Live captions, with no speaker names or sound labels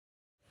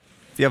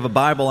you have a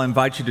Bible, I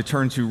invite you to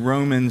turn to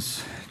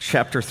Romans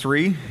chapter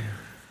 3.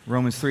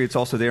 Romans 3, it's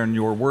also there in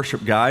your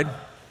worship guide.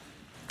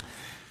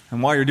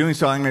 And while you're doing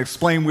so, I'm going to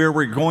explain where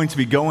we're going to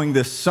be going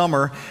this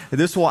summer.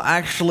 This will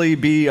actually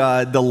be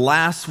the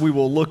last we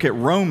will look at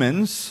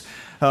Romans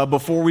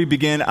before we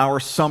begin our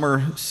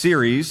summer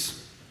series.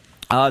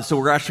 So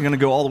we're actually going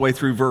to go all the way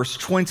through verse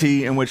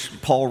 20, in which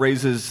Paul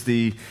raises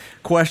the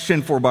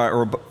question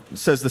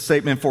says the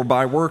statement, "For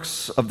by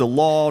works of the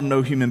law,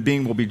 no human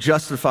being will be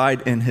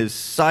justified in his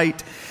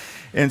sight."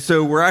 And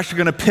so we're actually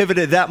going to pivot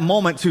at that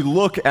moment to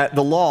look at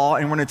the law,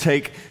 and we're going to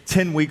take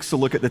 10 weeks to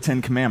look at the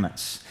 10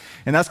 Commandments.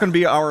 And that's going to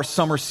be our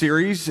summer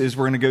series, is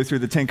we're going to go through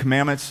the 10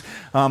 Commandments.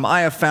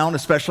 I have found,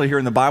 especially here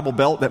in the Bible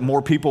Belt, that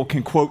more people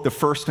can quote the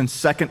First and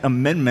Second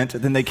Amendment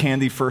than they can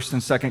the First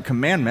and Second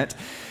Commandment.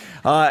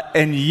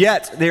 And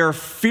yet they are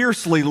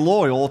fiercely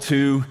loyal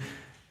to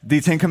the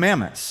 10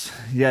 Commandments,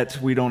 yet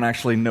we don't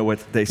actually know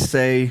what they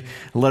say,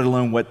 let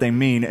alone what they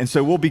mean. And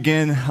so we'll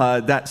begin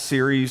that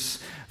series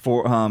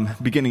for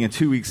beginning in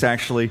 2 weeks,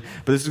 actually.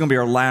 But this is going to be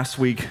our last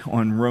week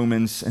on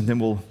Romans, and then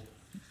we'll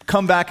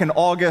come back in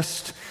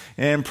August,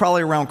 and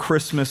probably around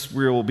Christmas,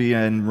 we will be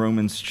in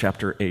Romans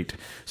chapter 8.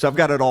 So I've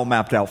got it all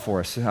mapped out for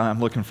us. I'm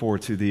looking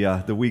forward to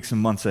the weeks and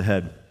months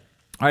ahead.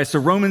 All right, so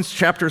Romans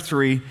chapter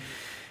 3,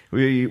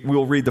 we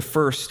will read the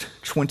first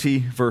 20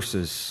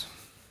 verses.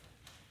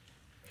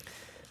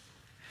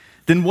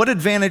 "Then what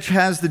advantage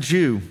has the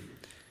Jew?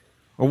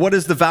 Or what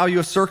is the value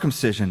of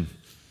circumcision?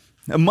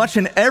 Much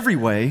in every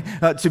way.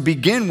 To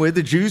begin with,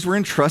 the Jews were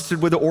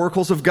entrusted with the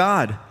oracles of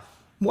God.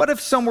 What if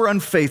some were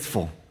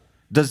unfaithful?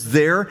 Does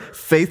their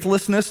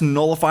faithlessness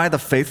nullify the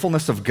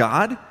faithfulness of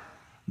God?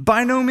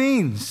 By no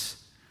means.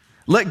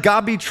 Let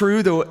God be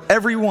true, though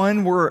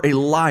everyone were a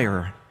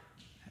liar,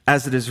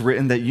 as it is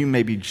written, that you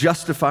may be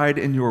justified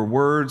in your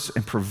words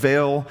and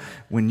prevail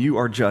when you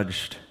are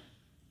judged.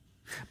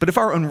 But if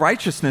our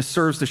unrighteousness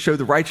serves to show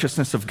the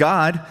righteousness of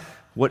God,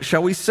 what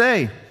shall we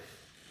say?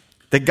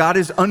 That God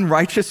is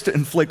unrighteous to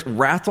inflict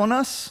wrath on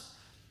us?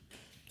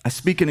 I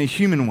speak in a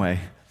human way.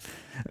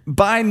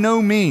 By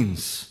no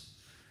means.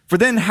 For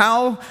then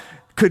how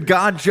could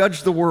God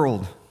judge the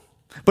world?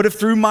 But if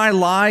through my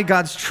lie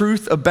God's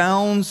truth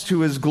abounds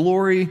to his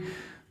glory,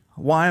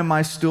 why am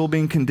I still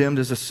being condemned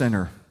as a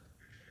sinner?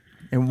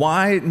 And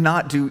why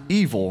not do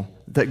evil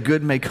that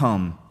good may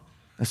come?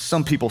 As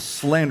some people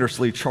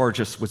slanderously charge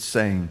us with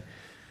saying,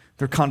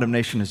 their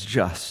condemnation is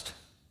just.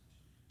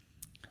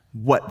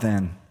 What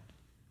then?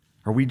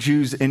 Are we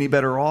Jews any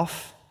better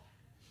off?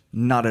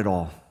 Not at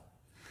all.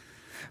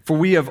 For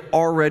we have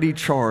already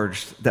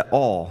charged that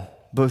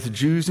all, both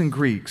Jews and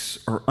Greeks,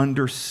 are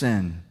under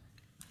sin,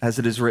 as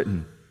it is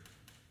written,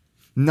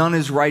 none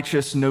is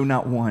righteous, no,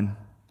 not one.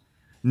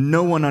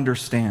 No one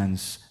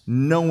understands.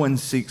 No one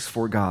seeks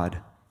for God.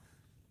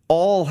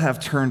 All have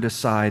turned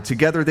aside.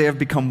 Together they have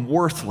become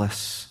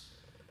worthless.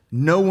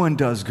 No one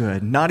does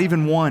good, not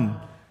even one.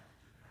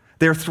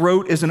 Their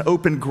throat is an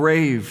open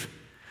grave.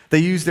 They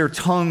use their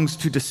tongues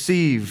to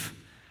deceive.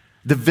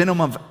 The venom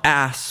of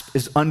asp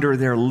is under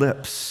their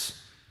lips.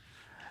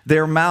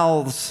 Their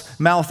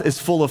mouth is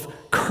full of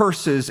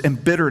curses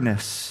and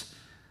bitterness.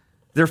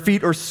 Their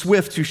feet are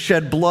swift to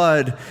shed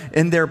blood,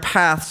 and their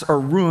paths are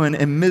ruin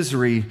and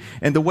misery,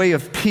 and the way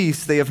of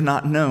peace they have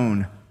not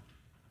known.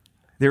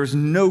 There is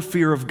no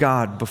fear of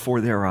God before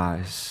their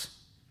eyes.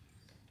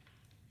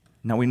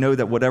 Now we know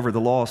that whatever the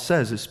law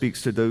says, it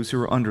speaks to those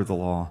who are under the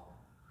law,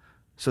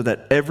 so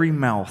that every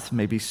mouth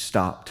may be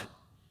stopped,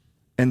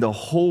 and the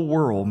whole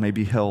world may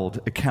be held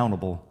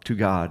accountable to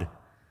God.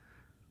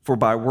 For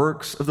by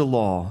works of the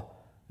law,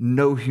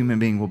 no human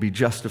being will be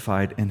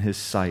justified in his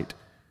sight,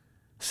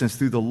 since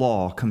through the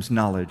law comes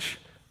knowledge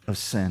of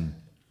sin."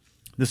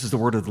 This is the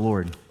word of the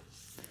Lord.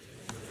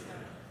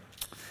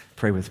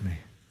 Pray with me.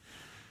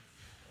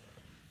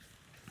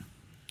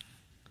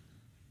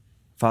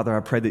 Father,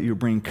 I pray that you would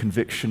bring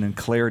conviction and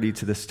clarity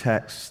to this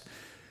text,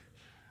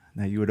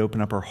 that you would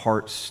open up our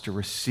hearts to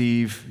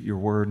receive your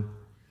word,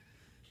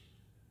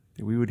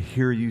 that we would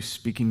hear you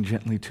speaking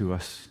gently to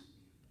us.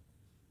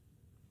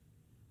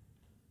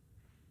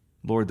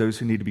 Lord, those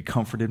who need to be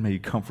comforted, may you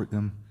comfort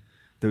them.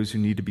 Those who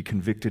need to be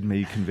convicted, may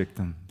you convict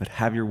them. But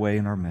have your way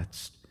in our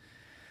midst.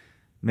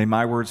 May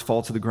my words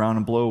fall to the ground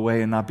and blow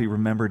away and not be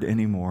remembered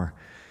anymore.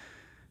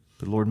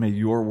 But Lord, may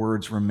your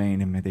words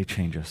remain and may they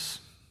change us.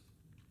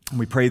 And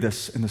we pray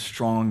this in the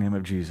strong name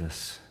of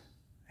Jesus.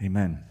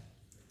 Amen.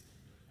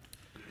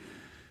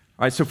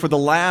 All right, so for the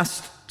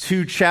last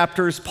 2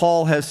 chapters,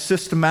 Paul has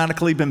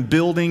systematically been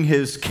building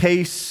his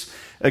case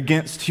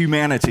against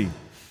humanity.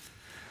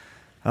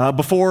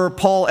 Before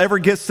Paul ever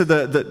gets to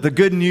the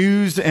good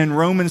news in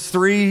Romans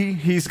 3,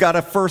 he's got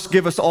to first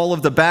give us all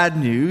of the bad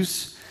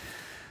news.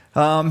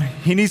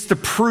 He needs to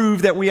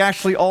prove that we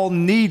actually all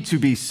need to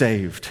be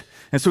saved.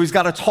 And so he's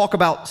got to talk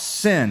about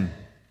sin.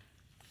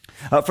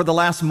 For the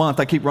last month,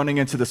 I keep running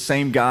into the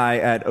same guy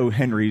at O.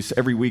 Henry's.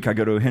 Every week I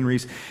go to O.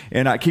 Henry's,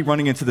 and I keep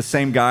running into the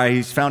same guy.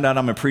 He's found out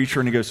I'm a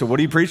preacher, and he goes, "So what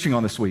are you preaching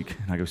on this week?"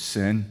 And I go,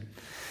 "Sin."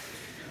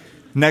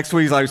 Next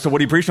week, he's like, so what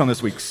are you preaching on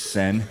this week?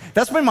 Sin.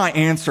 That's been my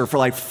answer for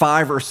like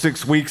 5 or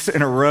 6 weeks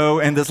in a row.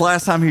 And this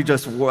last time he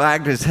just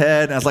wagged his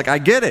head. And I was like, I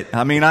get it.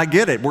 I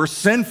get it. We're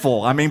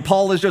sinful.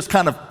 Paul is just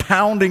kind of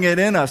pounding it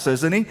in us,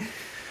 isn't he?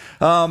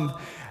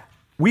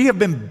 We have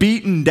been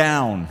beaten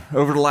down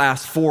over the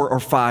last 4 or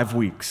 5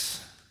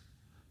 weeks.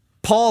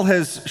 Paul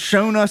has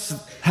shown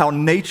us how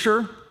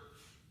nature,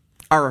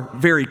 our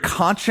very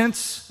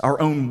conscience, our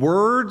own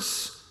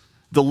words,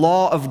 the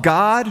law of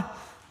God,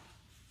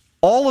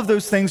 all of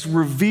those things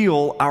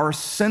reveal our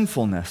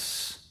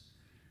sinfulness.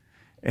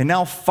 And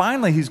now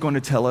finally he's going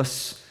to tell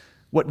us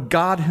what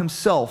God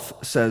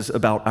himself says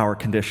about our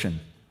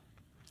condition.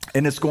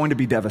 And it's going to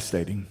be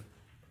devastating.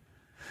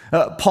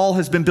 Paul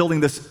has been building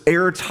this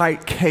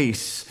airtight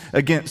case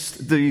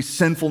against the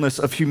sinfulness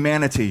of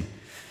humanity.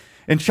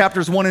 In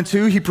chapters 1 and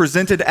 2, he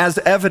presented as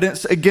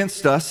evidence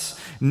against us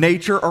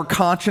nature, our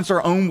conscience,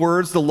 our own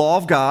words, the law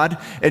of God.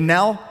 And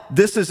now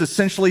this is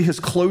essentially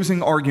his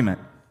closing argument.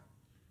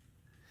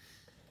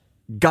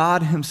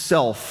 God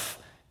himself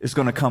is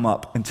going to come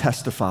up and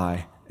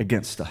testify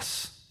against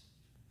us.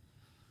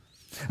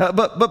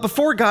 But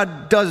before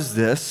God does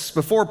this,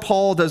 before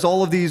Paul does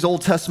all of these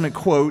Old Testament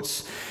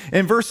quotes,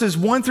 in verses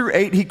 1 through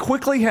 8, he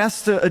quickly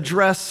has to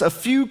address a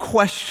few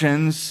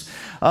questions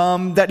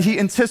that he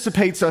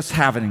anticipates us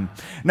having.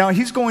 Now,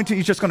 he's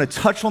just going to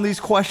touch on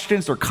these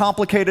questions. They're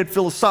complicated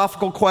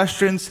philosophical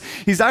questions.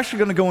 He's actually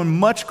going to go in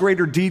much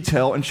greater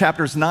detail in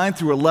chapters 9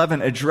 through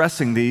 11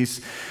 addressing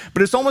these.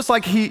 But it's almost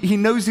like he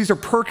knows these are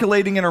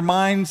percolating in our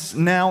minds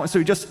now, and so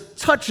he just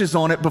touches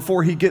on it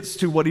before he gets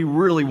to what he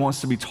really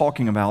wants to be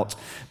talking about,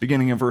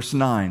 beginning in verse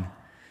 9.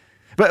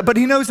 But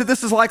he knows that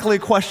this is likely a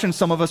question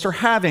some of us are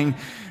having.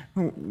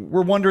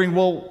 We're wondering,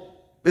 well,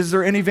 is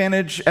there any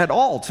advantage at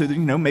all to,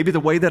 maybe the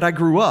way that I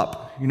grew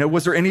up?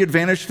 Was there any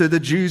advantage to the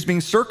Jews being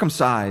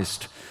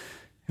circumcised?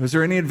 Was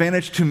there any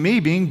advantage to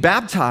me being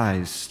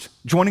baptized,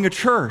 joining a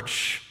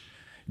church,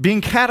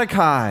 being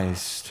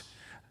catechized?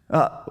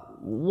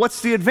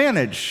 What's the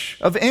advantage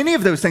of any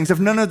of those things if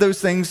none of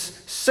those things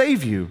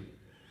save you?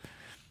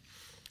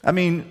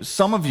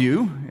 Some of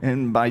you,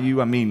 and by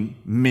you I mean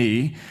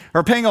me,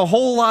 are paying a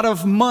whole lot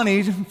of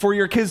money for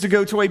your kids to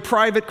go to a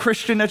private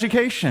Christian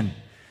education.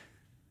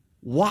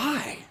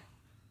 Why?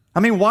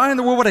 Why in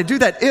the world would I do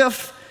that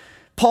if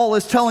Paul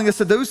is telling us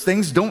that those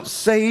things don't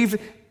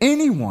save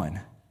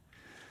anyone?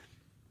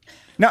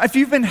 Now, if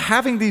you've been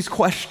having these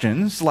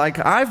questions, like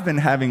I've been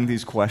having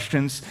these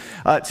questions,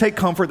 take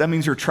comfort. That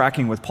means you're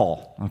tracking with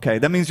Paul, okay?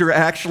 That means you're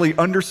actually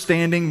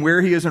understanding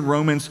where he is in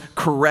Romans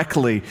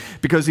correctly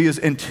because he is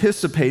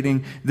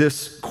anticipating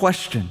this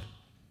question.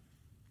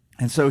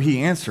 And so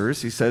he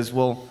answers, he says,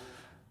 well,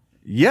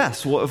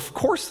 yes, of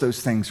course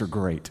those things are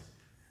great.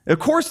 Of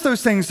course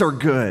those things are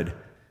good.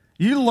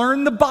 You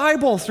learn the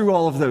Bible through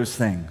all of those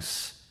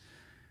things.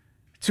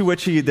 To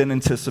which he then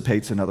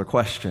anticipates another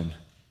question.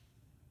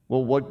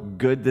 Well, what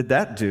good did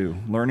that do,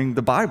 learning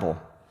the Bible?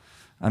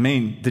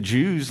 The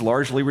Jews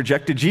largely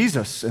rejected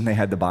Jesus and they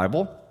had the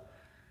Bible.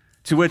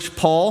 To which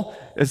Paul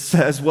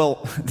says,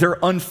 well, their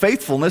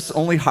unfaithfulness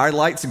only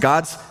highlights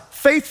God's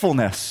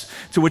faithfulness.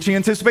 To which he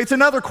anticipates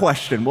another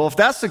question. Well, if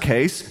that's the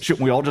case,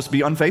 shouldn't we all just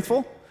be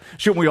unfaithful?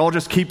 Shouldn't we all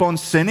just keep on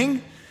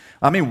sinning?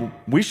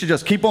 We should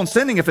just keep on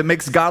sinning if it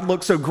makes God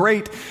look so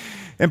great.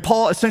 And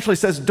Paul essentially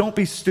says, don't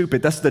be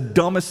stupid. That's the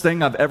dumbest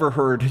thing I've ever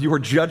heard. Your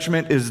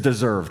judgment is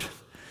deserved.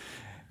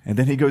 And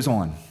then he goes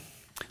on.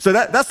 So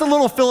that's the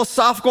little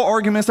philosophical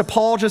arguments that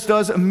Paul just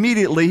does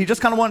immediately. He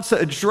just kind of wants to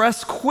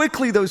address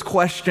quickly those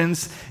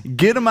questions,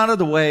 get them out of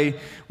the way.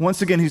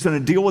 Once again, he's going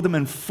to deal with them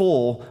in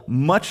full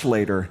much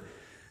later.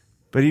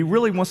 But he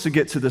really wants to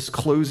get to this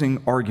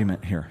closing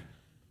argument here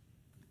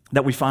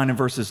that we find in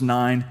verses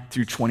 9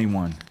 through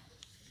 21.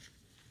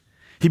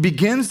 He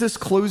begins this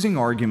closing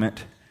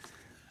argument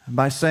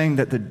by saying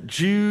that the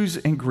Jews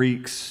and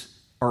Greeks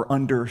are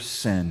under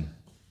sin.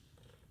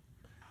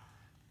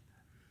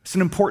 It's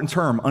an important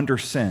term, under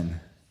sin.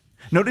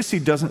 Notice he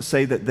doesn't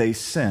say that they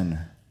sin.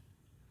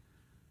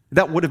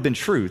 That would have been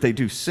true. They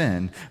do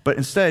sin. But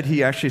instead,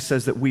 he actually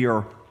says that we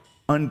are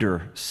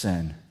under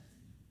sin.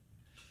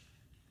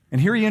 And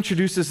here he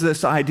introduces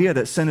this idea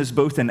that sin is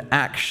both an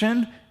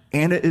action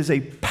and it is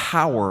a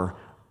power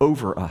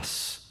over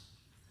us.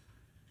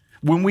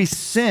 When we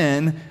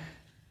sin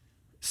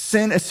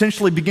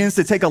essentially begins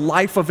to take a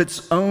life of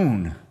its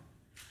own,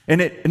 and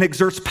it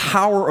exerts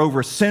power over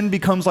us. Sin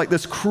becomes like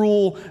this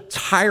cruel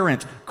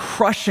tyrant,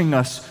 crushing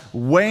us,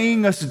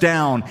 weighing us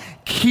down,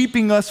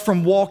 keeping us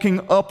from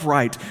walking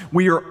upright.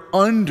 We are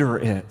under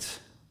it.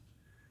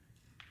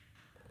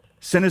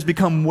 Sin has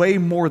become way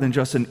more than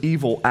just an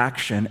evil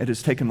action. It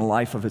has taken a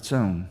life of its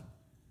own.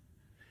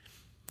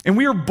 And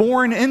we are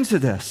born into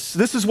this.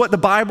 This is what the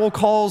Bible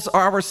calls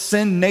our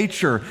sin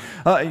nature.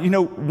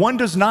 One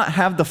does not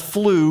have the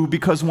flu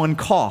because one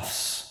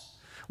coughs.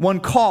 One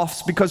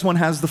coughs because one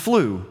has the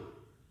flu.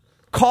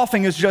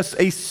 Coughing is just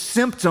a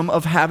symptom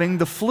of having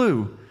the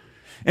flu.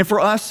 And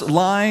for us,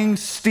 lying,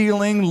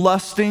 stealing,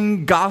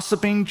 lusting,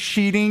 gossiping,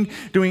 cheating,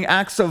 doing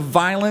acts of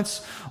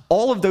violence,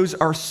 all of those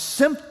are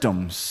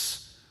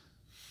symptoms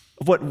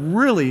of what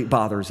really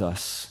bothers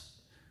us,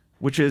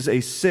 which is a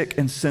sick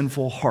and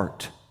sinful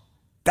heart.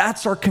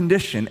 That's our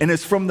condition, and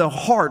it's from the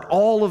heart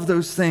all of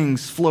those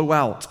things flow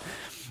out.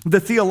 The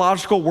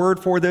theological word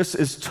for this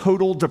is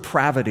total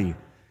depravity.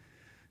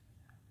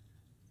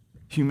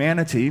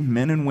 Humanity,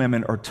 men and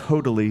women, are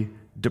totally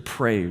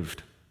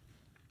depraved.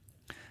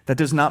 That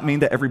does not mean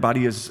that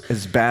everybody is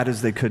as bad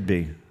as they could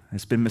be.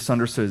 It's been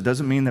misunderstood. It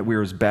doesn't mean that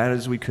we're as bad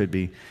as we could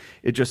be.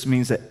 It just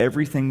means that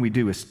everything we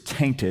do is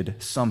tainted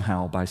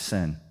somehow by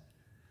sin.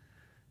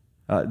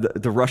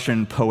 The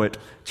Russian poet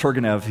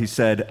Turgenev, he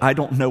said, "I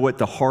don't know what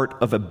the heart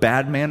of a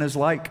bad man is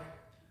like,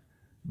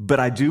 but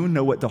I do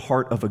know what the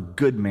heart of a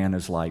good man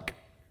is like,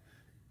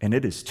 and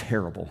it is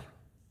terrible."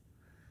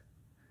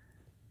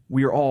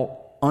 We are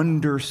all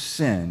under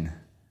sin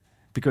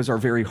because our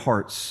very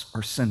hearts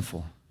are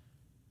sinful.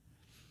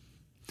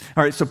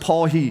 All right, so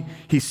Paul, he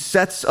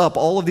sets up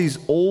all of these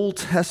Old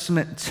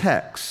Testament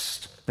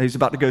texts that he's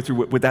about to go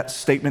through with that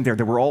statement there,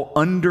 that we're all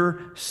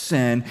under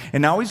sin.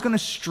 And now he's going to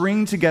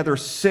string together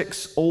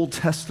 6 Old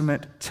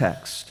Testament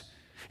texts.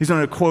 He's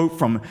going to quote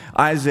from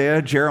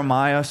Isaiah,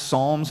 Jeremiah,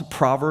 Psalms,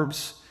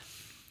 Proverbs.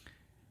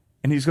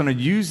 And he's going to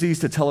use these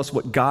to tell us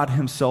what God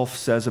himself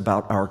says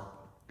about our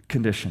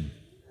condition.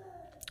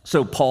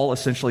 So Paul,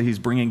 essentially, he's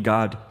bringing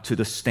God to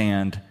the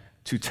stand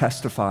to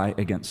testify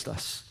against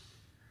us.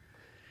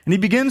 And he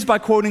begins by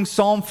quoting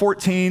Psalm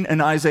 14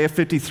 and Isaiah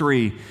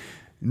 53.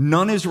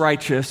 "None is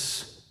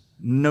righteous,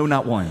 no,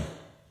 not one."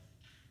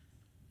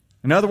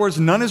 In other words,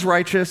 none is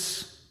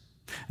righteous,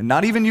 and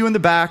not even you in the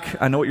back.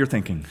 I know what you're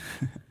thinking.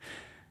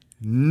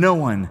 No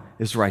one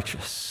is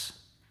righteous.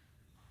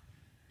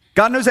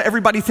 God knows that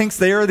everybody thinks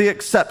they are the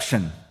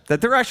exception, that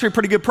they're actually a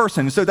pretty good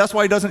person. So that's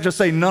why he doesn't just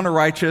say none are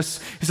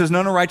righteous. He says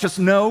none are righteous.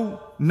 No,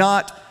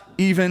 not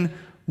even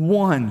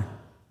one.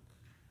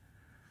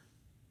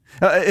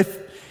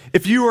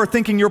 If you are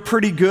thinking you're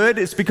pretty good,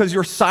 it's because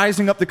you're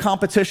sizing up the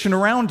competition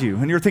around you.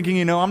 And you're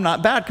thinking, I'm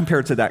not bad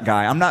compared to that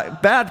guy. I'm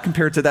not bad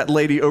compared to that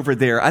lady over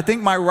there. I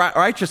think my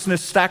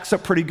righteousness stacks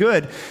up pretty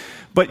good.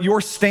 But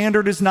your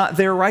standard is not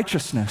their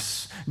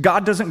righteousness.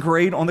 God doesn't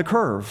grade on the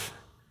curve.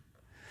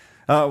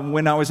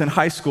 When I was in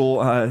high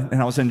school and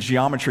I was in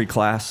geometry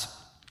class,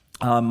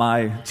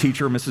 my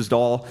teacher, Mrs.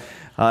 Dahl,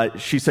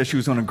 she said she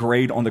was going to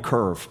grade on the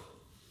curve.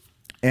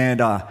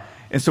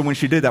 And so when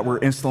she did that, we're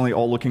instantly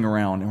all looking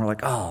around, and we're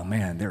like, oh,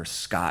 man, there's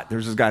Scott.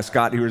 There's this guy,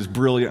 Scott, who was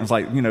brilliant. It's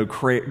like,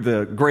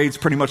 the grade's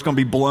pretty much going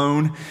to be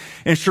blown.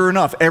 And sure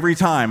enough, every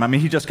time,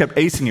 he just kept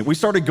acing it. We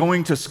started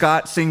going to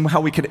Scott, seeing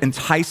how we could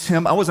entice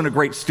him. I wasn't a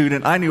great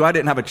student. I knew I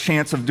didn't have a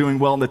chance of doing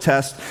well on the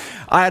test.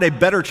 I had a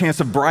better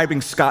chance of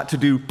bribing Scott to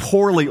do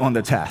poorly on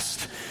the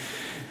test.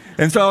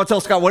 And so I would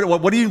tell Scott,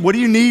 what do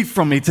you need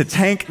from me to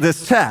tank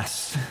this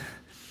test?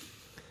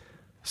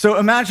 So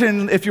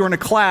imagine if you're in a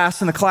class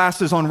and the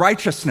class is on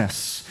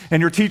righteousness and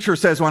your teacher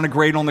says, "I want to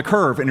grade on the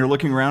curve," and you're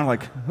looking around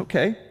like,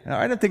 okay,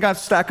 I think I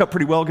stack up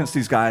pretty well against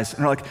these guys.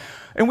 And they're like,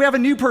 and we have a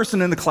new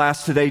person in the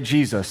class today,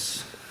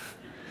 Jesus.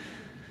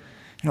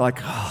 And you're like,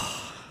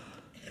 oh.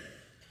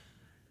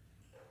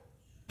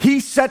 He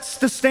sets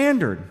the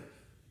standard.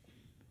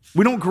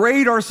 We don't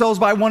grade ourselves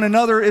by one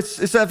another. It's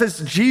as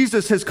if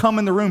Jesus has come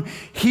in the room.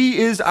 He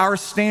is our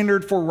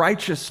standard for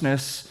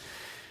righteousness.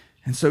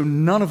 And so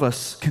none of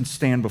us can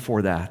stand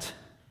before that.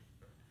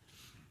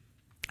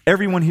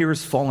 Everyone here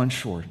has fallen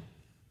short.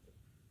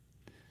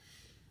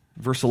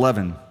 Verse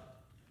 11,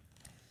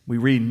 we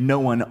read, "No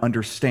one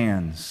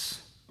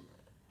understands."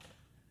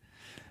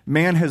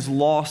 Man has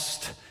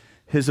lost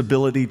his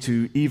ability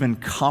to even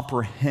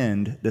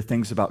comprehend the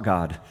things about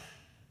God,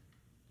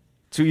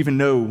 to even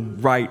know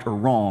right or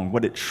wrong,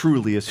 what it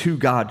truly is, who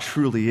God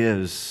truly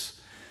is.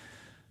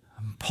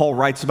 Paul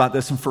writes about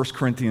this in 1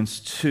 Corinthians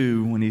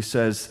 2 when he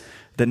says,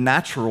 "The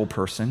natural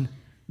person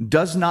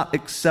does not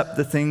accept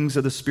the things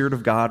of the Spirit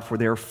of God, for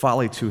they are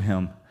folly to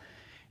him,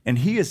 and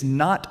he is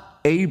not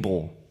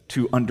able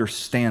to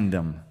understand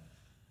them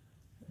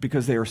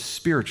because they are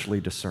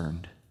spiritually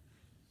discerned."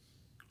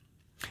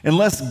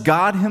 Unless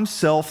God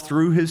himself,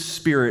 through his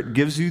Spirit,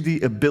 gives you the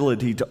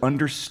ability to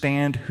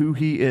understand who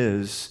he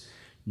is,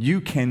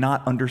 you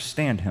cannot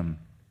understand him.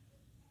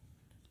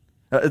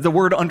 The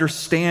word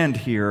understand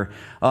here,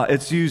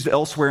 it's used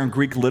elsewhere in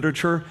Greek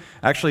literature,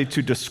 actually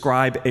to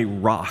describe a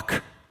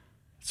rock.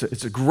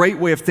 It's a great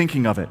way of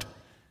thinking of it.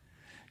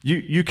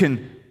 You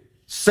can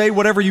say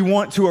whatever you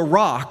want to a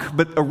rock,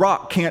 but a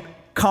rock can't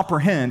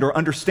comprehend or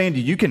understand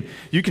you.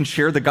 You can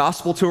share the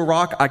gospel to a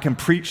rock, I can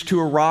preach to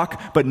a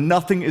rock, but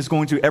nothing is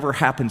going to ever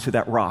happen to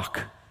that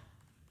rock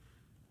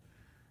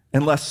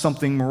unless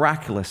something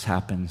miraculous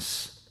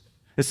happens.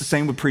 It's the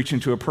same with preaching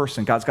to a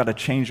person. God's got to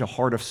change a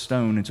heart of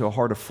stone into a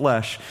heart of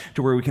flesh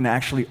to where we can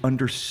actually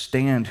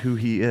understand who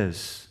he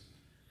is.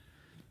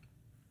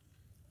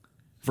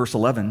 Verse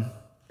 11,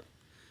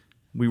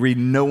 we read,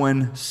 "No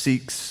one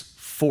seeks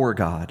for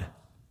God."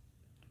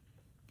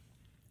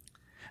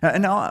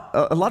 And now,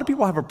 a lot of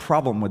people have a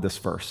problem with this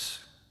verse,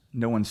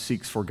 "No one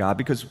seeks for God,"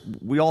 because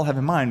we all have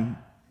in mind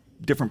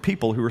different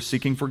people who are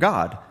seeking for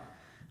God.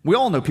 We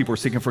all know people are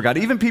seeking for God.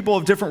 Even people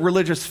of different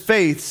religious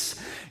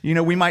faiths,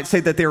 we might say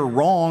that they're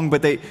wrong,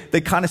 but they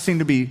kind of seem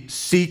to be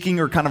seeking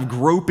or kind of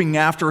groping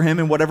after him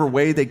in whatever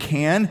way they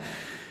can.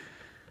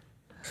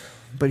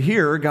 But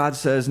here, God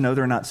says, no,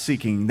 they're not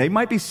seeking. They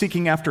might be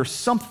seeking after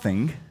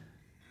something,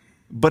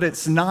 but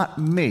it's not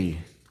me.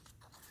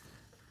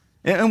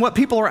 And what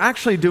people are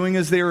actually doing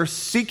is they are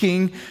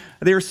seeking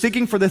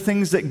for the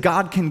things that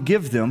God can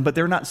give them, but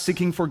they're not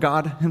seeking for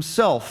God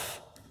himself.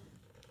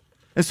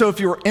 And so if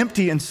you're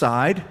empty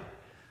inside,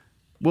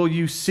 will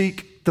you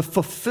seek the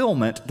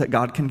fulfillment that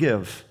God can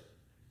give?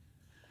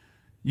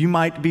 You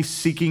might be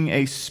seeking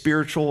a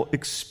spiritual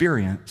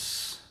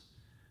experience.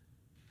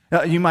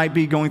 You might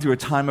be going through a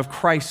time of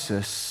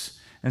crisis,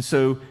 and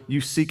so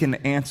you seek an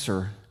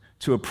answer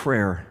to a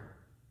prayer.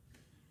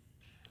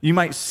 You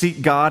might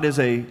seek God as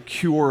a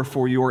cure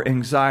for your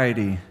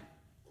anxiety.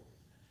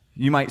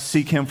 You might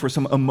seek him for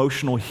some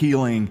emotional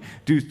healing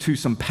due to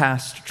some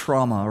past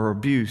trauma or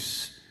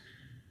abuse.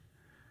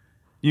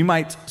 You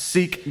might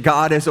seek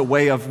God as a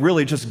way of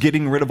really just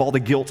getting rid of all the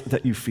guilt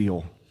that you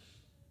feel.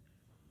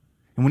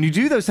 And when you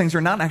do those things,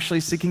 you're not actually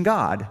seeking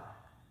God.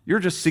 You're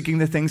just seeking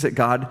the things that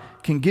God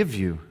can give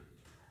you.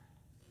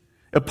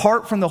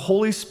 Apart from the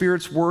Holy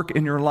Spirit's work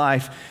in your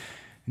life,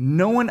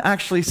 no one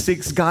actually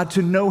seeks God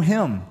to know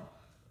him,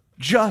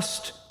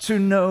 just to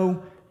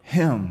know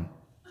him.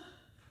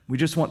 We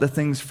just want the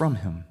things from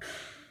him.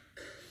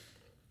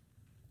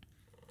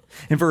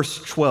 In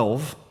verse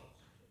 12,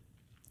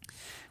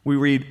 we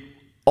read,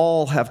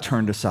 all have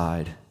turned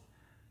aside.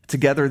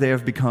 Together they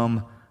have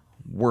become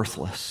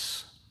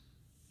worthless.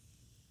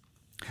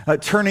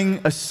 Turning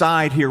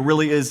aside here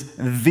really is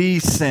the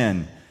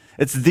sin.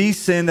 It's the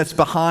sin that's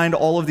behind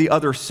all of the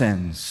other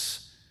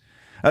sins.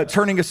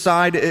 Turning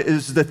aside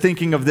is the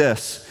thinking of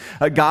this.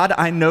 God,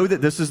 I know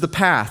that this is the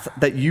path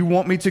that you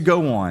want me to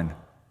go on.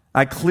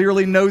 I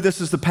clearly know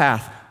this is the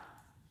path,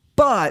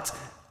 but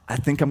I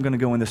think I'm going to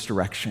go in this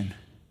direction.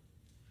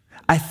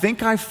 I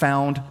think I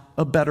found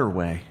a better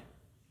way.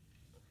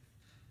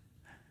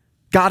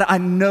 God, I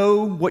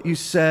know what you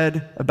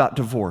said about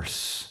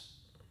divorce,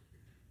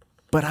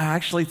 but I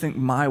actually think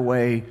my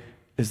way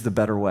is the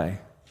better way.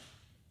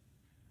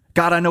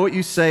 God, I know what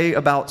you say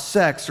about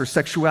sex or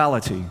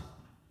sexuality.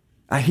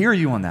 I hear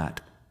you on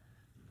that,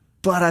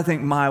 but I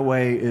think my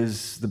way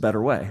is the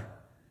better way.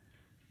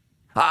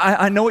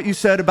 I know what you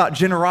said about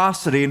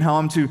generosity and how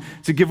I'm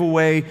to give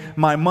away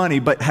my money,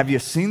 but have you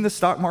seen the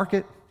stock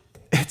market?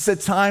 It's a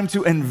time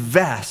to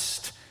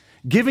invest.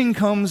 Giving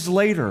comes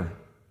later.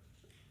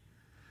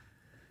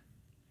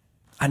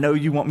 I know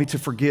you want me to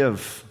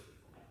forgive,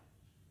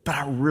 but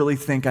I really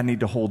think I need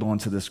to hold on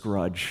to this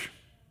grudge.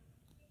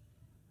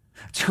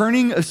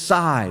 Turning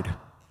aside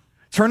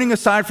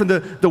from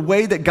the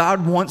way that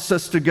God wants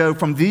us to go,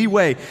 from the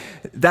way,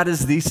 that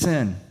is the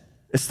sin.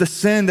 It's the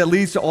sin that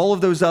leads to all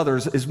of those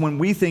others, is when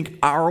we think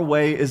our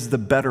way is the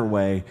better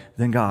way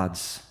than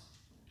God's.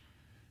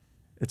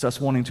 It's us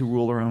wanting to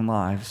rule our own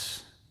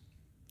lives.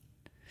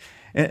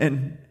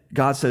 And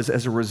God says,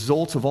 as a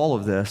result of all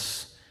of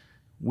this,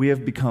 we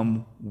have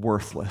become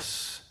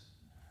worthless.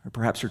 Or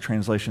perhaps your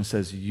translation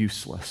says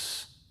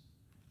useless.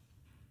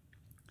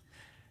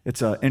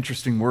 It's an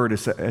interesting word.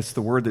 It's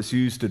the word that's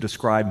used to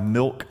describe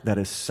milk that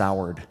is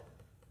soured.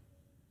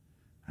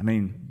 I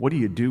mean, what do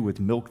you do with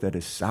milk that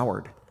is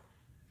soured?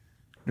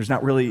 There's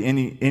not really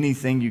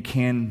anything you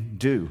can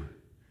do.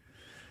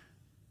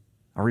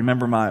 I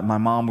remember my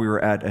mom, we were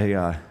at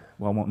I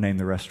won't name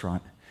the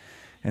restaurant,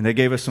 and they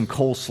gave us some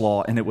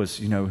coleslaw, and it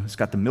was, it's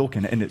got the milk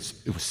in it, and it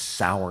was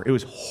sour. It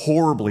was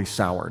horribly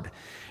soured.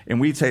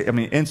 And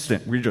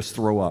instant, we just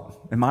throw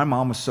up. And my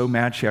mom was so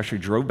mad, she actually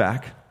drove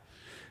back,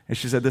 and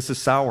she said, this is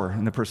sour.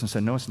 And the person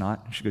said, no, it's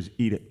not. And she goes,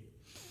 eat it.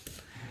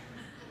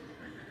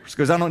 She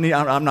goes, I'm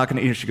not going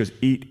to eat it. She goes,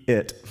 eat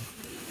it.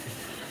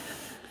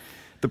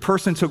 The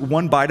person took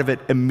one bite of it,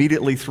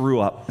 immediately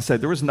threw up, and said,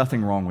 there was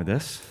nothing wrong with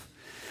this,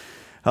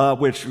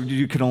 which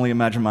you can only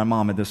imagine my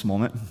mom at this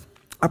moment.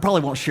 I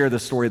probably won't share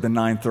this story at the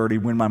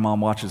 9:30 when my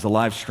mom watches the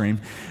live stream.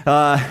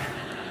 But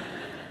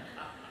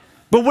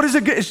what is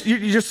it?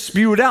 You just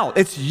spew it out.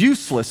 It's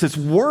useless. It's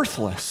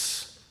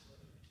worthless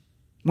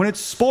when it's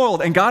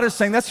spoiled. And God is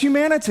saying, that's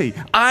humanity.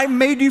 I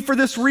made you for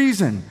this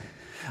reason.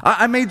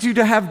 I made you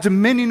to have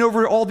dominion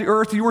over all the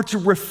earth. You were to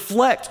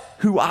reflect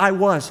who I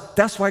was.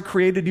 That's why I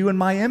created you in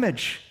my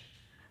image,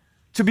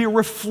 to be a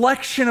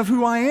reflection of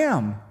who I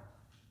am.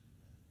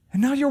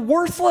 And now you're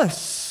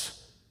worthless.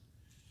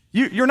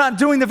 You're not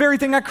doing the very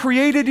thing I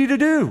created you to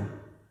do.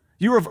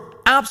 You are of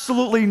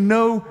absolutely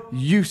no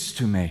use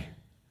to me.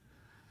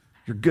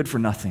 You're good for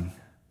nothing.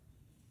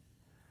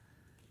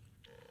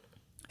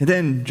 And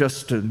then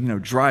just to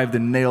drive the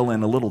nail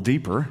in a little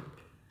deeper,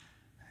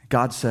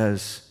 God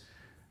says,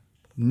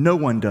 no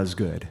one does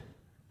good,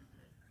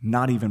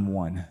 not even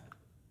one.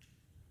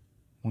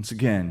 Once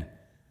again,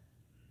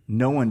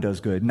 no one does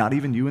good, not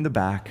even you in the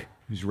back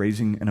who's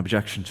raising an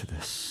objection to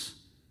this.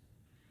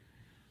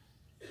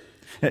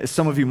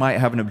 Some of you might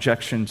have an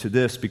objection to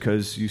this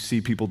because you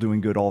see people doing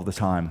good all the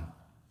time.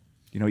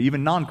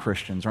 Even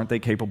non-Christians, aren't they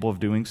capable of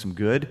doing some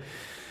good?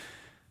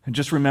 And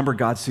just remember,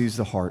 God sees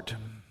the heart.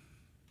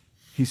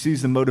 He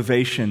sees the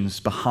motivations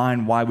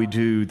behind why we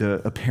do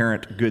the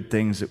apparent good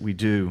things that we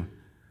do.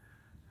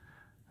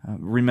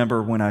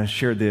 Remember when I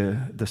shared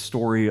the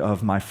story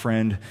of my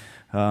friend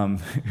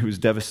who was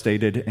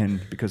devastated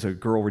and because a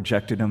girl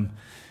rejected him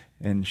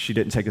and she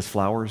didn't take his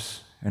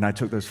flowers, and I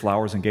took those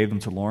flowers and gave them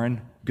to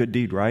Lauren? Good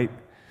deed, right?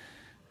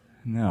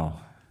 No.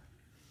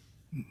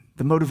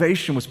 The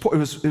motivation was poor. It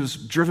was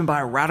driven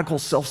by a radical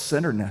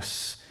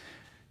self-centeredness.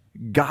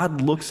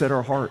 God looks at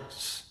our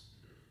hearts.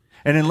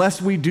 And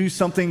unless we do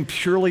something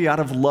purely out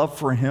of love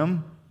for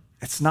him,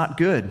 it's not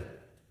good.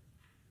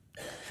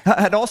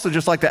 I'd also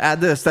just like to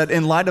add this, that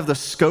in light of the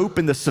scope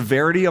and the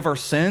severity of our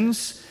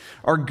sins,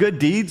 our good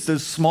deeds,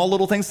 those small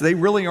little things, they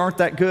really aren't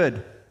that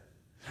good.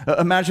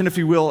 Imagine, if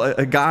you will,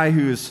 a guy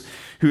who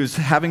is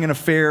having an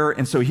affair,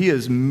 and so he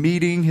is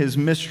meeting his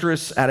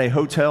mistress at a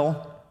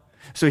hotel.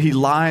 So he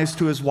lies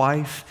to his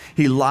wife,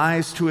 he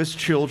lies to his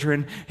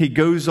children, he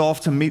goes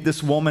off to meet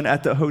this woman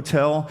at the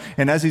hotel,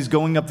 and as he's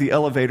going up the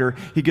elevator,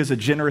 he gives a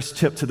generous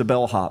tip to the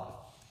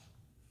bellhop.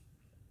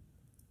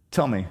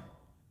 Tell me,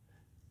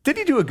 did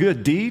he do a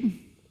good deed?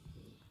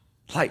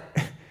 Like,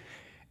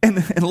 in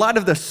light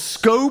of the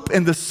scope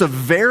and the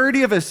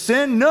severity of his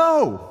sin?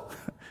 No.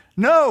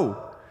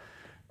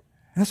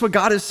 That's what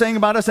God is saying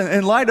about us.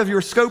 In light of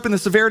your scope and the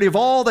severity of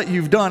all that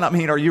you've done, I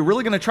mean, are you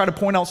really going to try to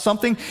point out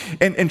something?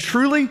 And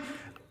truly,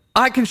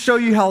 I can show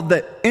you how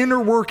the inner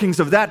workings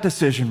of that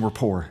decision were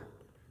poor.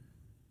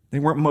 They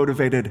weren't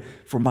motivated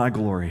for my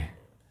glory.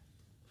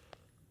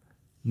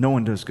 No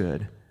one does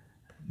good,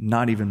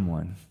 not even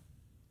one.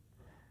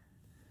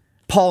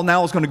 Paul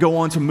now is going to go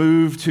on to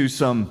move to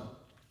some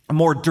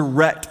more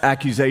direct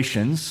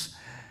accusations.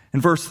 In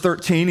verse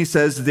 13, he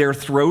says, their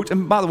throat,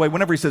 and by the way,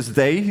 whenever he says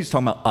they, he's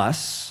talking about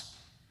us.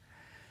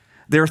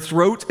 Their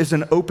throat is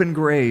an open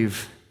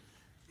grave.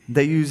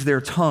 They use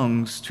their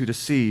tongues to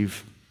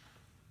deceive.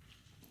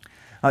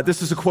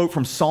 This is a quote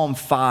from Psalm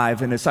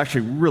 5, and it's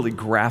actually really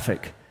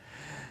graphic.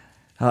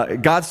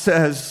 God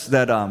says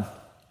that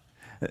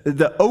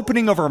the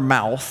opening of our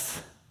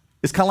mouth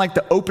is kind of like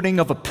the opening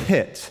of a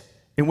pit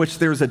in which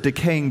there's a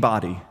decaying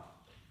body.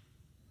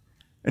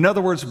 In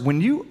other words,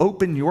 when you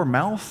open your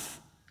mouth,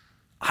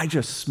 I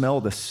just smell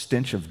the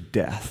stench of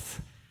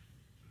death.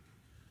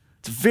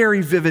 It's a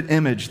very vivid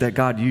image that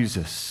God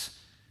uses.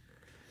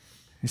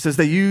 He says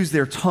they use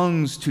their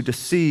tongues to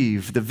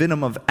deceive. The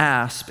venom of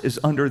asp is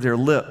under their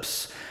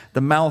lips.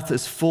 The mouth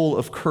is full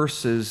of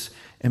curses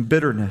and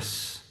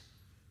bitterness.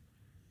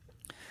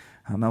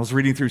 I was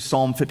reading through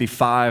Psalm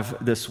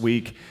 55 this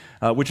week,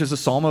 which is a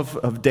psalm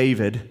of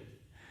David.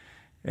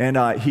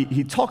 And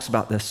he talks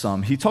about this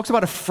some. He talks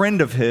about a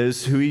friend of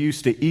his who he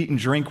used to eat and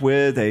drink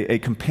with, a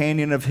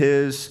companion of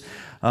his.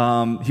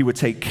 He would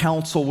take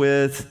counsel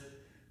with.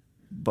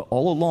 But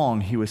all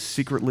along, he was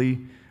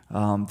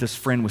this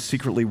friend was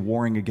secretly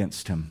warring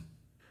against him.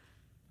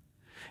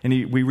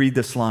 And we read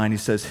this line. He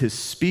says, his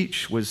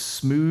speech was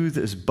smooth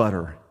as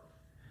butter,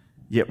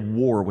 yet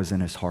war was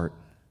in his heart.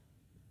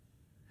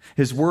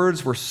 His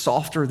words were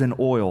softer than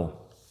oil,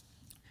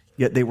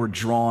 yet they were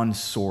drawn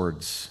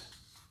swords.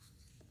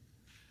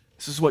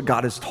 This is what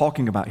God is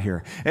talking about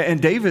here.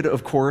 And David,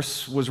 of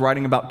course, was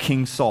writing about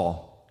King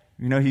Saul.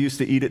 You know, he used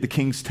to eat at the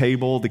king's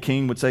table. The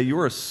king would say,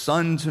 "You're a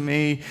son to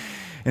me,"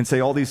 and say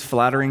all these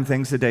flattering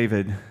things to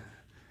David.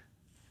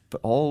 But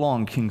all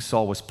along, King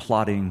Saul was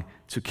plotting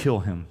to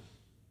kill him.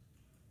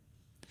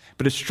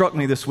 But it struck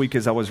me this week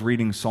as I was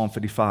reading Psalm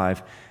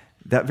 55,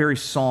 that very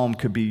psalm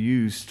could be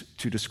used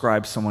to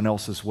describe someone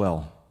else as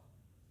well.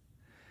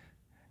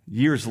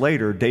 Years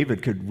later,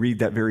 David could read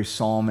that very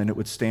psalm and it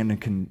would stand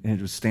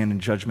in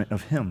judgment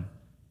of him.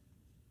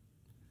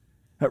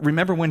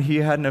 Remember when he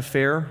had an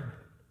affair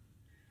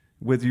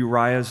with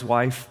Uriah's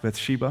wife,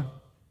 Bathsheba,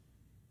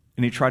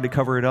 and he tried to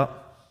cover it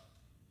up?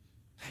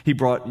 He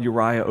brought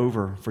Uriah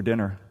over for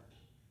dinner,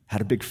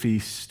 had a big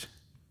feast,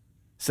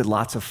 said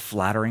lots of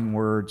flattering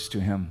words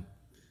to him.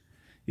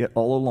 Yet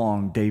all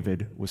along,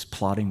 David was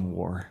plotting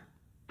war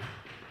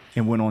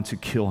and went on to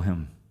kill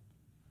him.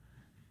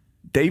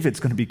 David's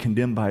going to be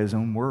condemned by his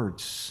own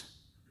words.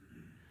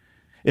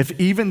 If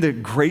even the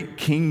great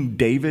King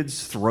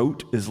David's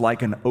throat is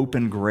like an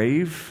open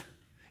grave,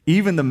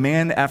 even the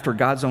man after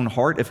God's own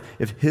heart,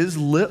 if his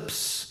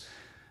lips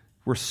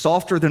were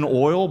softer than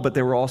oil, but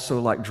they were also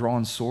like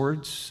drawn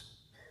swords,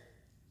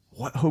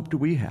 what hope do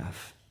we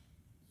have?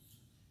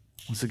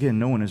 Once again,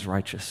 no one is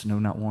righteous, no,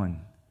 not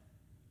one.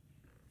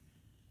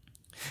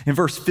 In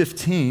verse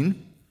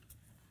 15,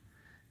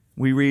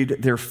 we read,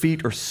 their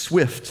feet are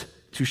swift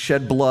to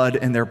shed blood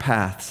in their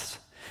paths,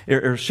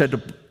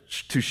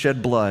 to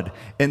shed blood,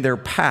 and their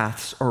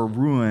paths are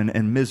ruin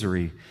and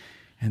misery,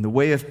 and the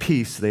way of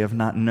peace they have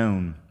not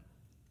known.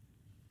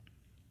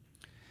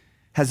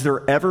 Has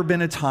there ever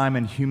been a time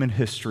in human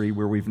history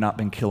where we've not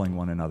been killing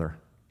one another?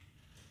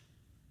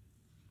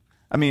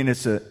 I mean,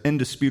 it's an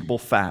indisputable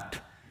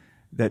fact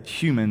that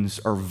humans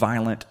are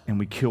violent and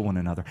we kill one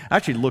another. I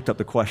actually looked up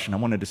the question. I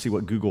wanted to see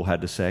what Google had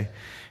to say.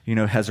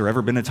 Has there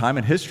ever been a time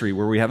in history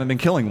where we haven't been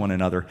killing one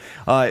another?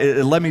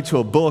 It led me to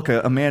a book,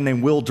 a man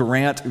named Will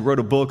Durant, who wrote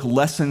a book,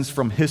 Lessons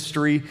from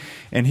History,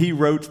 and he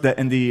wrote that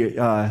in the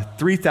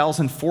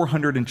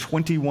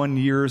 3,421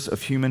 years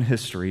of human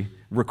history,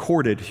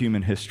 recorded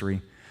human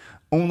history,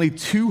 only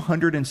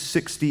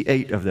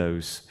 268 of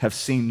those have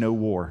seen no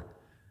war.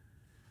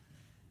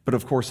 But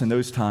of course, in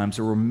those times,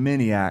 there were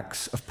many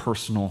acts of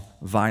personal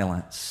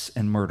violence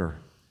and murder.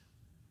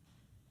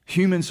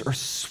 Humans are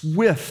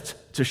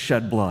swift to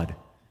shed blood.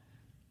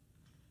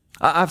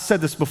 I've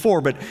said this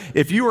before, but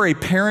if you are a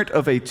parent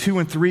of a 2-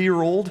 and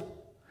 3-year-old,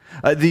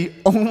 the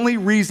only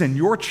reason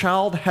your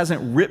child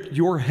hasn't ripped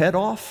your head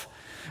off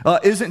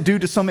isn't due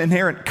to some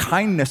inherent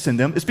kindness in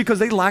them. It's because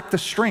they lack the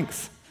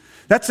strength.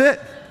 That's it.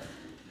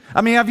 I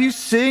mean, have you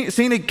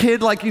seen a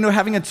kid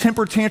having a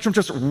temper tantrum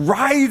just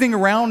writhing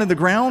around in the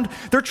ground?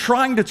 They're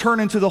trying to turn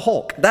into the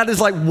Hulk. That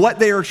is what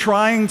they are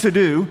trying to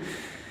do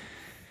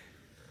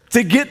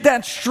to get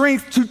that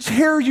strength to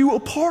tear you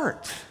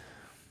apart.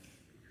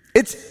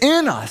 It's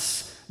in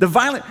us.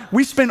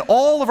 We spend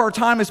all of our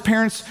time as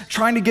parents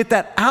trying to get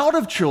that out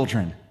of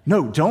children.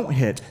 No, don't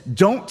hit.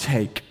 Don't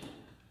take.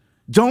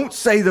 Don't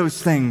say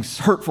those things,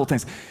 hurtful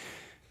things.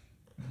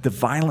 The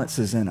violence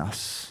is in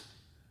us.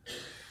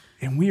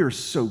 And we are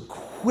so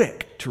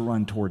quick to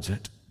run towards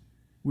it.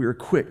 We are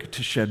quick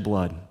to shed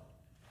blood.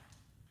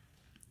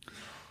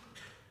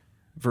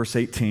 Verse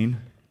 18.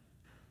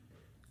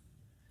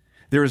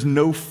 There is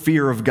no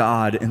fear of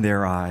God in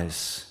their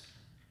eyes.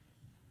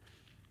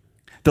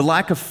 The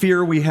lack of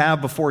fear we have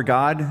before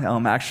God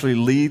actually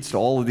leads to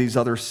all of these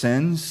other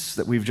sins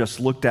that we've just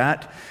looked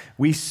at.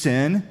 We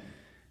sin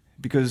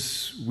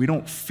because we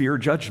don't fear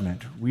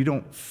judgment. We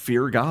don't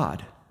fear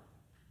God.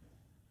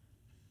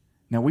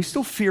 Now, we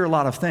still fear a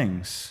lot of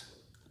things.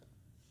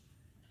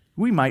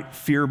 We might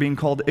fear being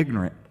called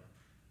ignorant,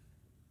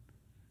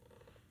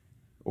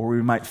 or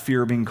we might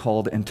fear being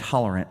called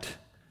intolerant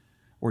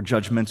or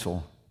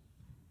judgmental.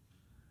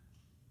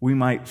 We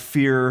might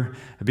fear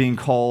being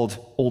called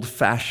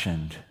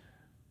old-fashioned,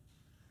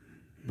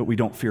 but we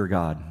don't fear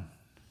God.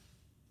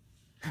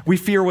 We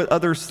fear what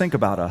others think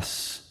about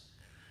us,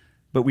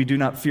 but we do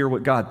not fear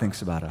what God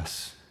thinks about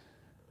us.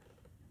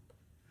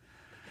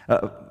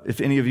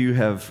 If any of you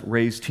have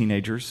raised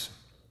teenagers,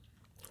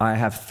 I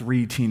have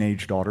 3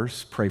 teenage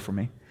daughters. Pray for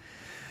me.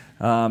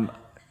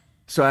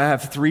 So I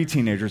have 3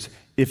 teenagers.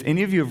 If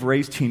any of you have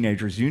raised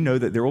teenagers, you know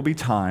that there will be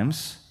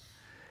times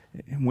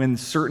when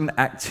certain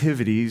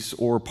activities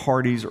or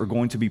parties are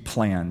going to be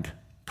planned,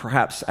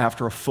 perhaps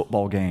after a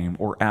football game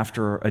or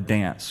after a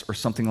dance or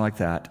something like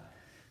that.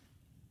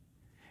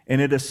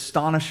 And it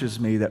astonishes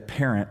me that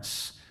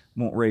parents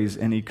won't raise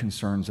any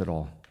concerns at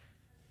all.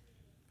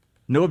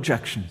 No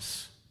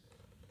objections.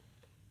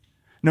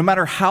 No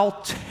matter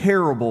how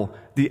terrible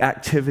the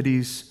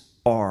activities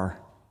are.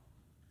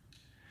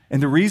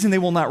 And the reason they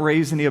will not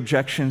raise any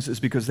objections is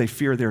because they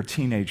fear their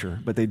teenager,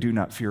 but they do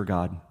not fear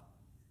God.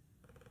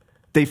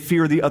 They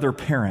fear the other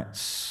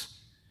parents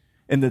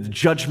and the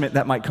judgment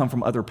that might come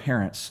from other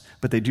parents,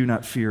 but they do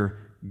not fear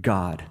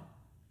God.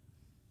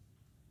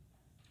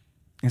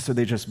 And so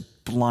they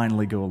just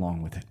blindly go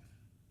along with it.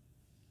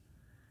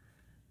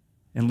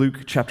 In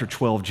Luke chapter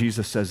 12,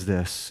 Jesus says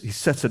this. He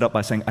sets it up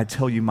by saying, I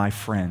tell you, my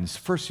friends.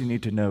 First, you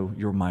need to know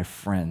you're my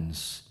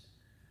friends.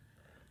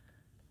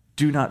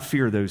 Do not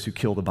fear those who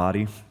kill the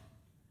body,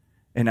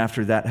 and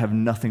after that have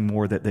nothing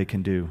more that they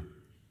can do.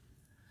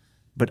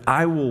 But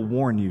I will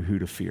warn you who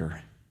to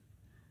fear.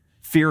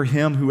 Fear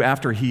him who,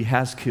 after he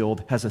has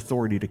killed, has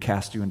authority to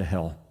cast you into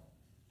hell.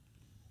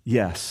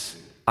 Yes,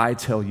 I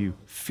tell you,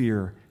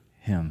 fear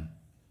him.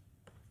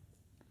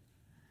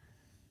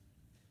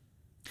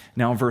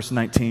 Now in verse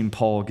 19,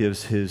 Paul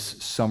gives his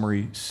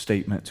summary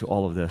statement to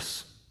all of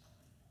this.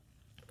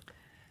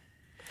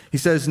 He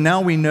says,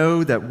 now we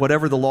know that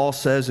whatever the law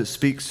says, it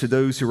speaks to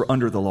those who are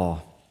under the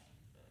law,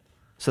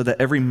 so that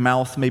every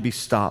mouth may be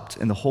stopped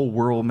and the whole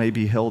world may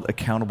be held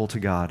accountable to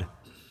God.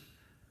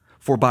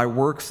 For by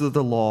works of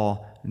the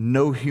law,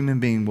 no human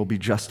being will be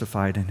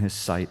justified in his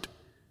sight,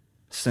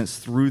 since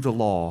through the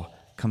law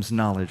comes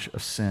knowledge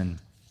of sin.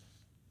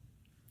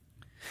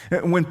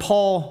 When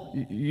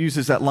Paul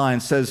uses that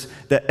line, says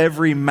that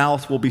every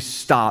mouth will be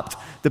stopped,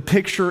 the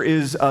picture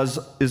is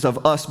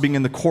of us being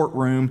in the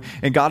courtroom,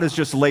 and God has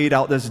just laid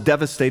out this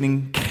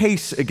devastating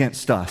case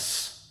against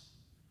us.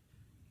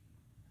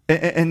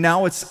 And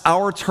now it's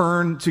our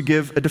turn to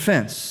give a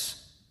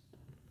defense.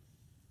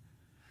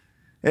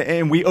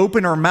 And we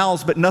open our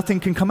mouths, but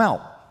nothing can come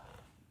out.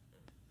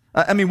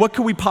 I mean, what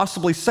could we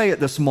possibly say at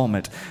this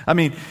moment? I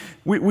mean,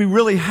 we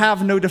really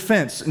have no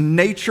defense.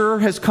 Nature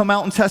has come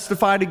out and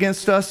testified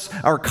against us.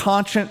 Our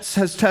conscience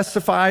has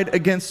testified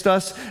against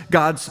us.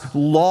 God's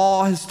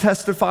law has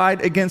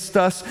testified against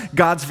us.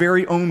 God's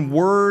very own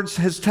words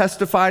has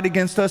testified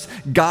against us.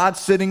 God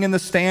sitting in the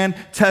stand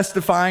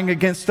testifying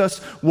against us.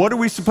 What are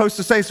we supposed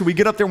to say? So we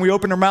get up there and we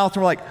open our mouth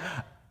and we're like,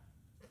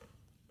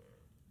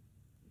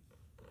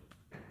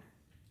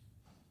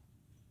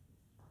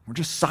 We're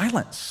just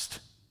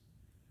silenced.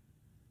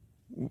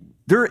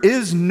 There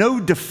is no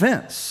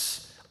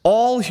defense.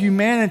 All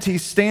humanity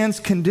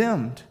stands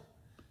condemned.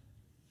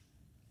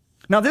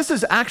 Now, this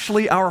is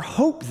actually our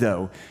hope,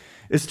 though,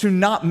 is to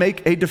not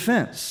make a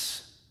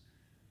defense.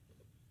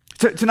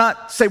 To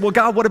not say, well,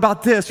 God, what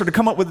about this? Or to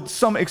come up with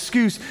some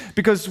excuse,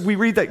 because we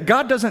read that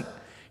God doesn't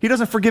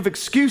forgive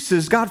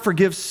excuses, God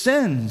forgives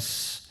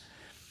sins.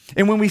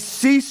 And when we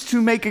cease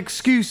to make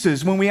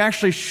excuses, when we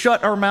actually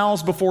shut our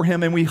mouths before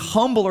Him and we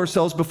humble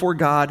ourselves before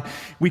God,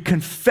 we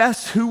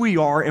confess who we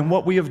are and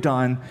what we have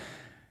done,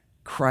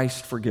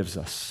 Christ forgives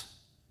us.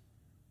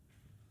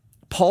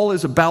 Paul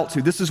is about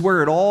to. This is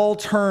where it all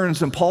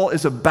turns, and Paul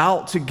is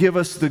about to give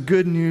us the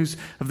good news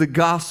of the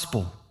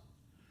gospel.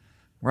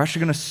 We're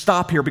actually going to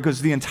stop here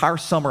because the entire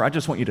summer, I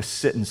just want you to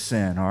sit in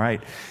sin, all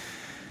right?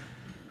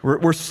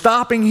 We're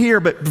stopping here,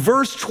 but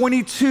verse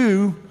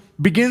 22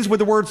 begins with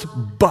the words,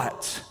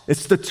 but.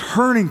 It's the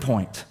turning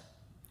point.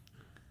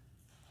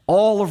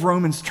 All of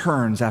Romans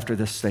turns after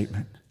this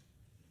statement.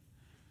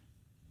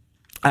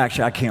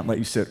 Actually, I can't let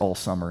you sit all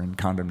summer in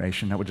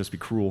condemnation. That would just be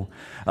cruel.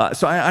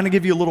 So I'm going to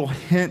give you a little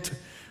hint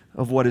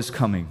of what is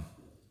coming.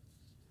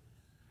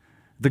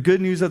 The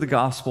good news of the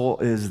gospel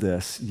is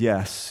this.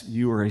 Yes,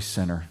 you are a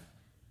sinner.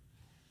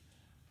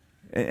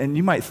 And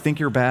you might think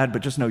you're bad,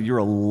 but just know you're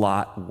a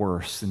lot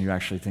worse than you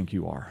actually think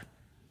you are.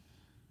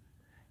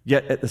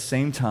 Yet at the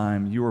same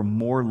time, you are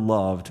more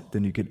loved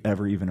than you could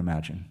ever even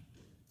imagine.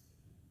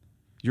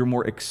 You're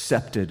more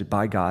accepted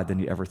by God than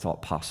you ever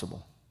thought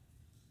possible.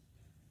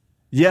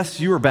 Yes,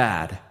 you are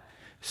bad.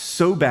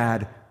 So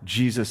bad,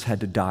 Jesus had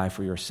to die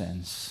for your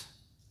sins.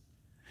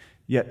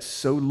 Yet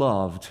so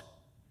loved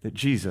that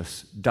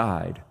Jesus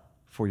died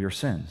for your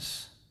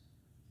sins.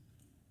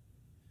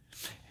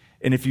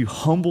 And if you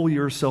humble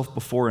yourself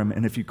before Him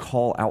and if you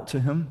call out to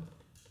Him,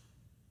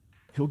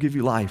 He'll give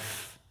you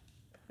life.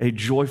 A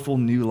joyful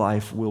new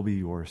life will be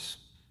yours.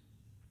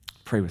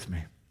 Pray with me.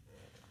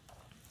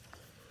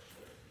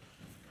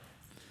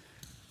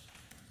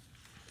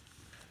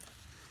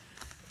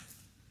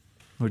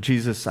 Lord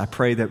Jesus, I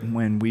pray that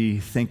when we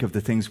think of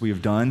the things we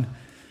have done,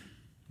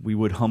 we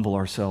would humble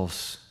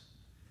ourselves.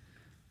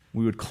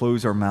 We would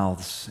close our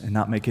mouths and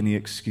not make any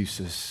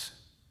excuses.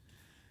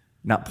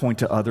 Not point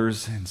to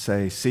others and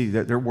say, see,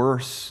 they're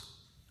worse.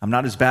 I'm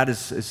not as bad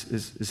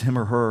as him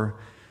or her.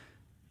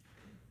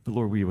 But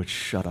Lord, we would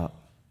shut up.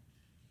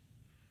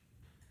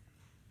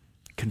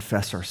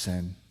 Confess our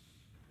sin.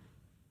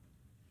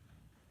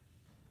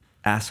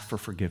 Ask for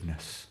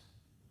forgiveness.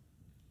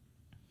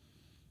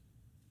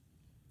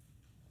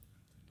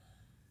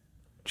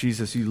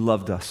 Jesus, you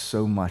loved us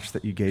so much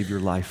that you gave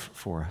your life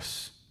for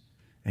us.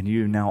 And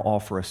you now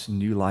offer us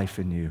new life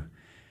in you.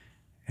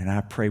 And I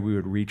pray we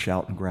would reach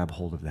out and grab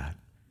hold of that.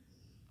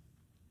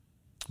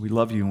 We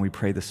love you and we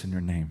pray this in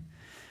your name.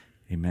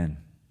 Amen.